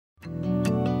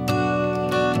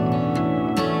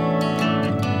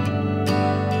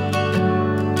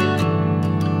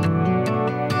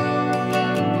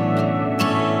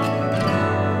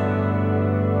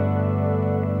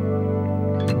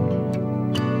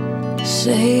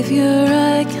Savior,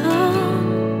 I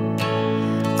come,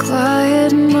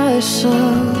 quiet my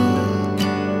soul.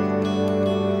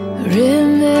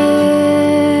 Remember,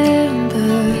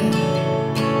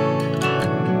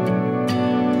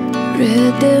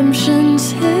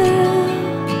 redemption's hill,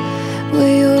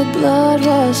 where your blood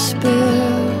was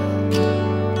spilled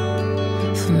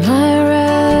for my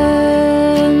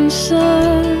ransom.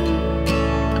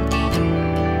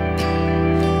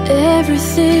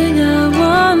 Everything I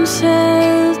once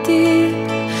held dear,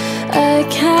 I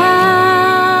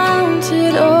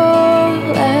counted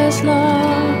all as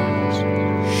lost.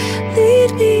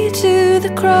 Lead me to the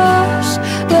cross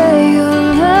where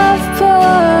your love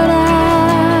poured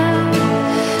out.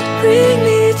 Bring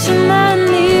me to my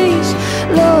knees,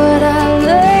 Lord, I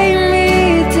lay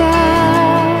me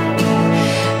down.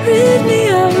 Rid me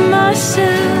of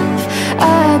myself,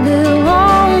 I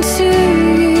belong to you.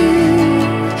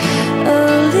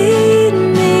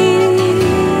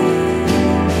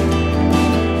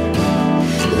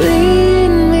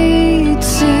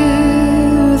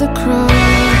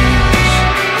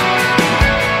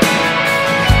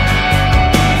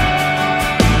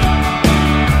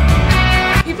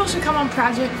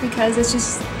 Project because it's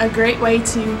just a great way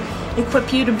to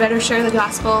equip you to better share the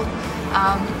gospel.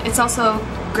 It's also a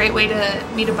great way to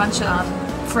meet a bunch of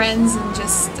friends and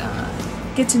just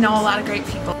get to know a lot of great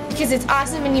people. Because it's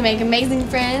awesome and you make amazing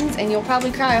friends and you'll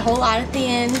probably cry a whole lot at the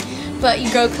end, but you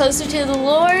grow closer to the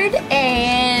Lord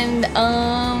and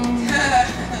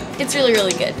it's really,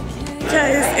 really good.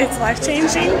 Because it's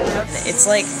life-changing. It's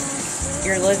like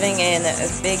you're living in a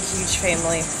big, huge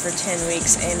family for 10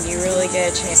 weeks and you really get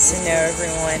a chance to know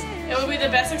everyone. It will be the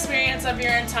best experience of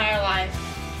your entire life.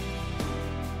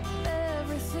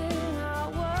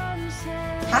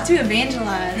 How to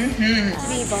evangelize. To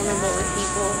be vulnerable with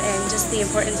people and just the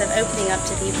importance of opening up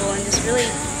to people and just really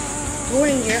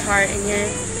pouring your heart and your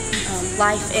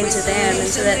life into them and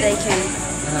so that they can,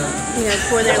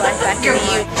 pour their life back into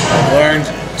you. I've learned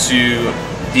to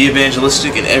be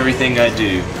evangelistic in everything I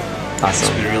do.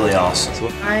 Awesome. It's been really awesome.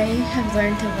 I have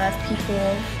learned to love people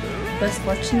less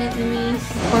fortunate than me.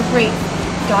 Incorporate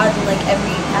God in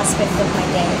every aspect of my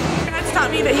day. God's taught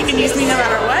me that He can use me no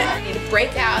matter what. I need to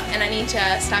break out and I need to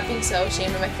stop being so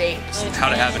ashamed of my faith.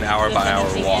 How to have an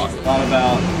hour-by-hour walk. A lot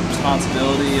about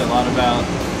responsibility, a lot about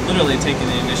literally taking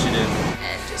the initiative.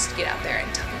 And just get out there and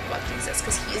tell people about Jesus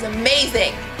because He is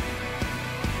amazing.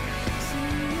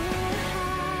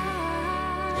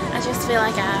 I just feel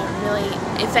like I really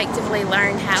effectively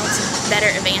learned how to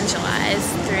better evangelize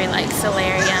through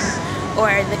Solarium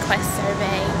or the Quest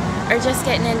survey or just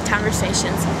getting in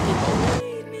conversations with people.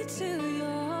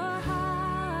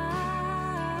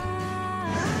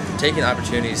 Taking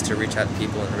opportunities to reach out to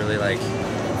people and really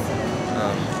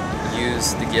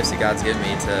use the gifts that God's given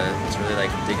me to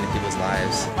really dig into people's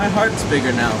lives. My heart's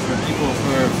bigger now for people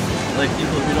who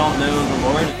don't know the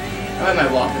Lord. I'm on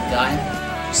my walk with God,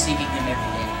 just seeking Him every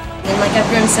day. And I've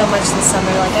grown so much this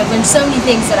summer. I've learned so many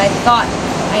things that I thought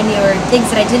I knew or things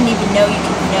that I didn't even know you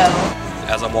could know.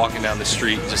 As I'm walking down the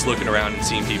street, just looking around and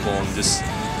seeing people and just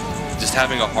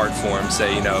having a heart for them,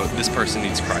 say, this person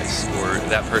needs Christ or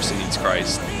that person needs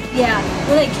Christ. Yeah,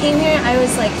 when I came here, I was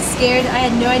scared. I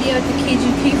had no idea what the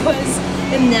KGP was,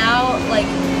 and now I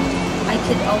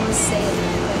could almost say it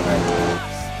by heart.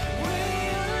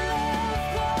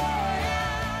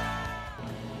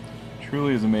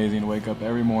 Truly is amazing to wake up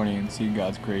every morning and see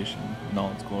God's creation in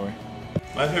all its glory.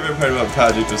 My favorite part about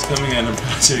Project was coming on a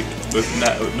project with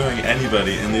not knowing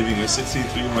anybody and leaving with 63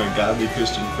 more godly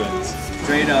Christian friends.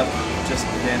 Straight up, just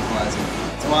evangelizing.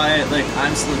 It's why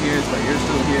I'm still here, it's why you're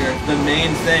still here. The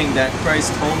main thing that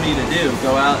Christ told me to do,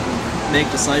 go out and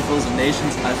make disciples of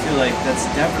nations, I feel like that's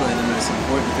definitely the most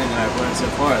important thing that I've learned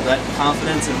so far. That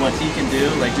confidence in what He can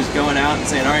do, just going out and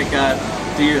saying, alright God,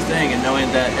 do your thing, and knowing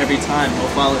that every time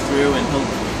He'll follow through and He'll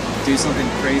do something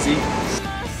crazy.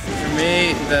 For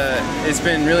me, it's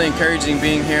been really encouraging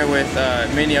being here with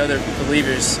many other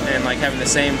believers and having the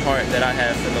same heart that I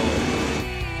have for the Lord.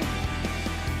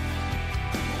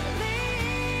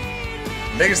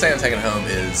 The biggest thing I'm taking home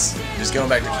is just going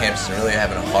back to campus and really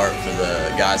having a heart for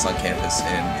the guys on campus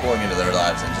and pouring into their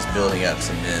lives and just building up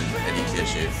some men at each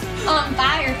issue. On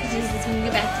fire for Jesus when you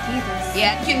go back to campus.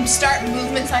 Yeah, you can start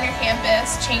movements on your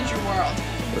campus, change your world.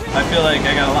 I feel like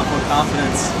I got a lot more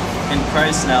confidence in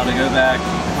Christ now to go back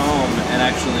home and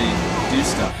actually do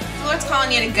stuff. If the Lord's calling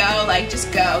you to go,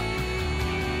 just go.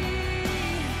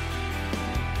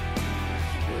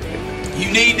 You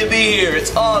need to be here,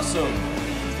 it's awesome.